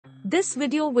This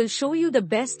video will show you the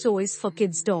best toys for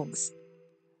kids' dogs.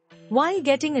 While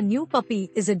getting a new puppy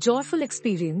is a joyful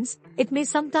experience, it may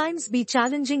sometimes be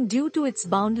challenging due to its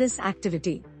boundless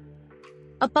activity.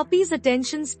 A puppy's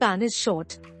attention span is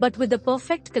short, but with the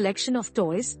perfect collection of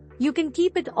toys, you can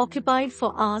keep it occupied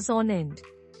for hours on end.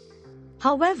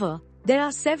 However, there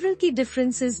are several key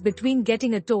differences between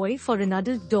getting a toy for an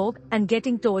adult dog and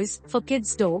getting toys for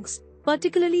kids' dogs,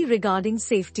 particularly regarding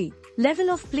safety, level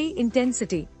of play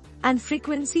intensity, and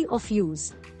frequency of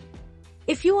use.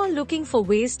 If you are looking for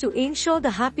ways to ensure the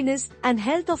happiness and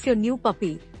health of your new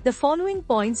puppy, the following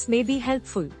points may be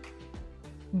helpful.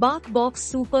 Bark Box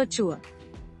Super Chewer.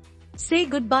 Say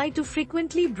goodbye to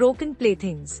frequently broken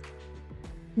playthings.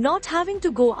 Not having to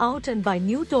go out and buy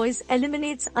new toys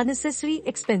eliminates unnecessary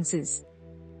expenses.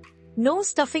 No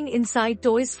stuffing inside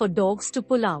toys for dogs to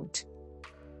pull out.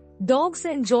 Dogs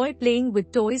enjoy playing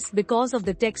with toys because of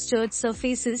the textured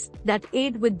surfaces that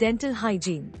aid with dental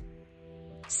hygiene.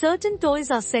 Certain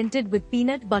toys are scented with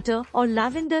peanut butter or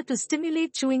lavender to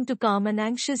stimulate chewing to calm an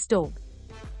anxious dog.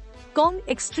 Kong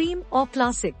Extreme or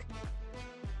Classic.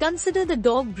 Consider the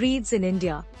dog breeds in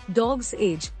India, dog's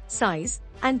age, size,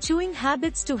 and chewing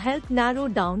habits to help narrow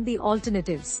down the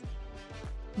alternatives.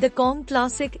 The Kong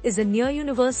Classic is a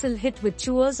near-universal hit with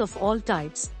chewers of all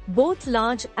types, both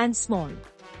large and small.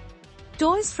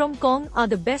 Toys from Kong are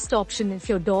the best option if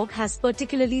your dog has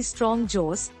particularly strong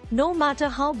jaws, no matter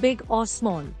how big or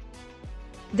small.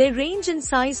 They range in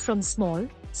size from small,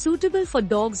 suitable for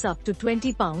dogs up to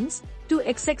 20 pounds, to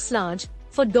XX large,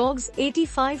 for dogs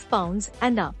 85 pounds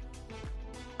and up.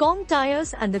 Kong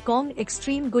Tires and the Kong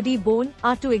Extreme Goody Bone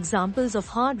are two examples of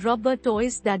hard rubber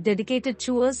toys that dedicated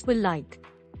chewers will like.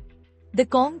 The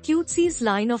Kong Cutesies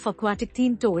line of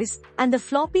aquatic-themed toys and the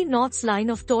Floppy Knots line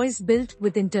of toys built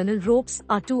with internal ropes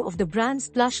are two of the brand's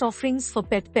plush offerings for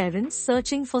pet parents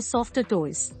searching for softer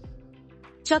toys.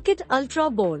 Chuck It Ultra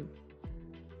Ball.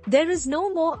 There is no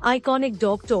more iconic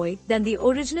dog toy than the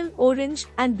original orange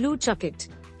and blue Chuck It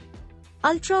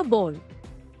Ultra Ball.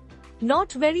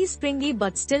 Not very springy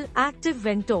but still active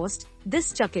when tossed,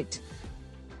 this Chuck It.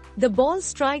 The ball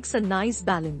strikes a nice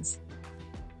balance.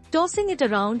 Tossing it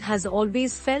around has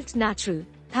always felt natural,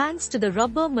 thanks to the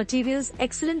rubber material's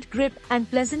excellent grip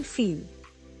and pleasant feel.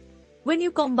 When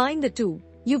you combine the two,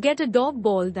 you get a dog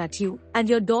ball that you and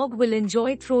your dog will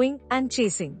enjoy throwing and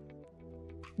chasing.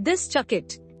 This Chuck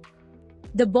It.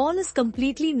 The ball is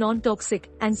completely non-toxic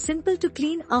and simple to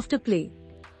clean after play.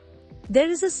 There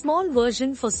is a small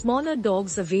version for smaller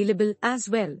dogs available as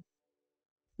well.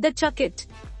 The Chuck It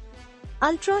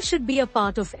Ultra should be a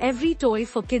part of every toy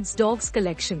for kids' dogs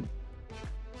collection.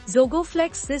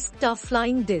 Zogoflex Zisk Tough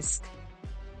Flying Disc.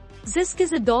 Zisk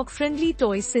is a dog-friendly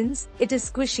toy since it is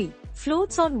squishy,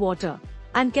 floats on water,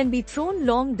 and can be thrown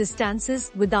long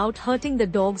distances without hurting the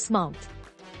dog's mouth.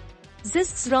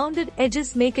 Zisk's rounded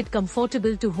edges make it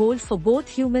comfortable to hold for both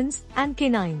humans and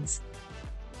canines.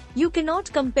 You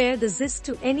cannot compare the Zisk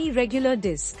to any regular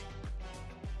disc.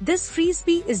 This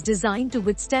frisbee is designed to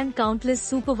withstand countless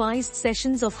supervised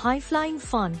sessions of high-flying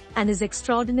fun and is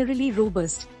extraordinarily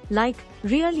robust,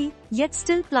 really, yet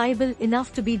still pliable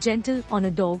enough to be gentle on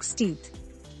a dog's teeth.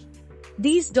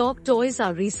 These dog toys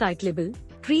are recyclable,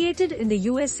 created in the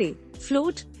USA,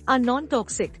 float, are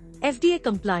non-toxic, FDA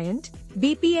compliant,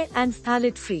 BPA and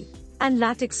phthalate-free, and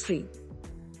latex-free.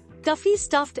 Tuffy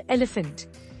Stuffed Elephant.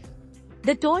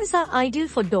 The toys are ideal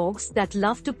for dogs that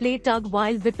love to play tug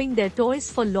while whipping their toys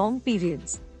for long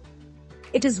periods.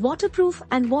 It is waterproof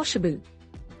and washable.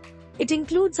 It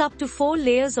includes up to 4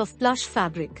 layers of plush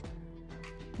fabric.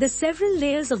 The several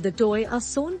layers of the toy are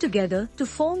sewn together to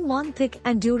form one thick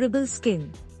and durable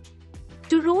skin.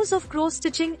 2 rows of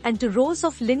cross-stitching and 2 rows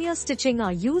of linear stitching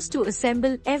are used to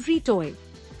assemble every toy.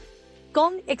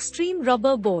 Kong Extreme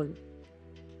Rubber Ball.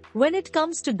 When it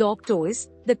comes to dog toys,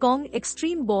 the Kong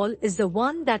Extreme Ball is the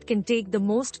one that can take the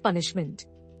most punishment.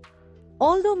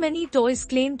 Although many toys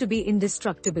claim to be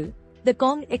indestructible, the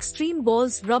Kong Extreme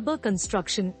Ball's rubber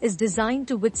construction is designed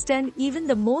to withstand even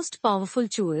the most powerful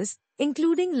chewers,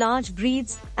 including large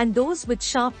breeds and those with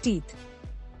sharp teeth.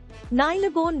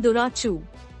 Nylabone Durachew.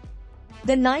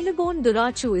 The Nylabone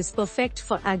Durachew is perfect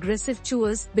for aggressive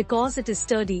chewers because it is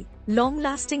sturdy,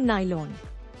 long-lasting nylon.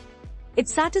 It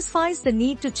satisfies the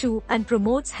need to chew and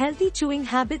promotes healthy chewing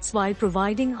habits while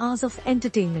providing hours of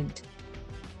entertainment.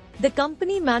 The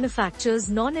company manufactures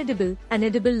non-edible and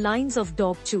edible lines of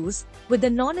dog chews, with the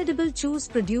non-edible chews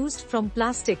produced from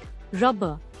plastic,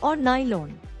 rubber, or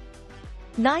nylon.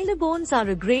 Nylabones are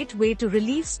a great way to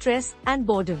relieve stress and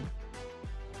boredom.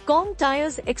 Kong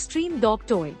Tires Extreme Dog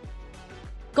Toy.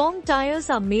 Kong tires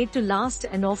are made to last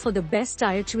and offer the best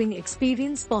tire chewing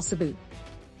experience possible.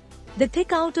 The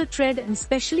thick outer tread and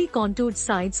specially contoured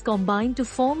sides combine to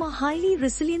form a highly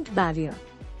resilient barrier.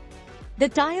 The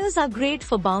tires are great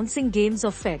for bouncing games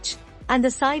of fetch, and the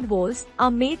side walls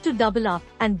are made to double up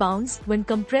and bounce when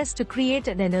compressed to create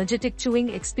an energetic chewing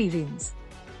experience.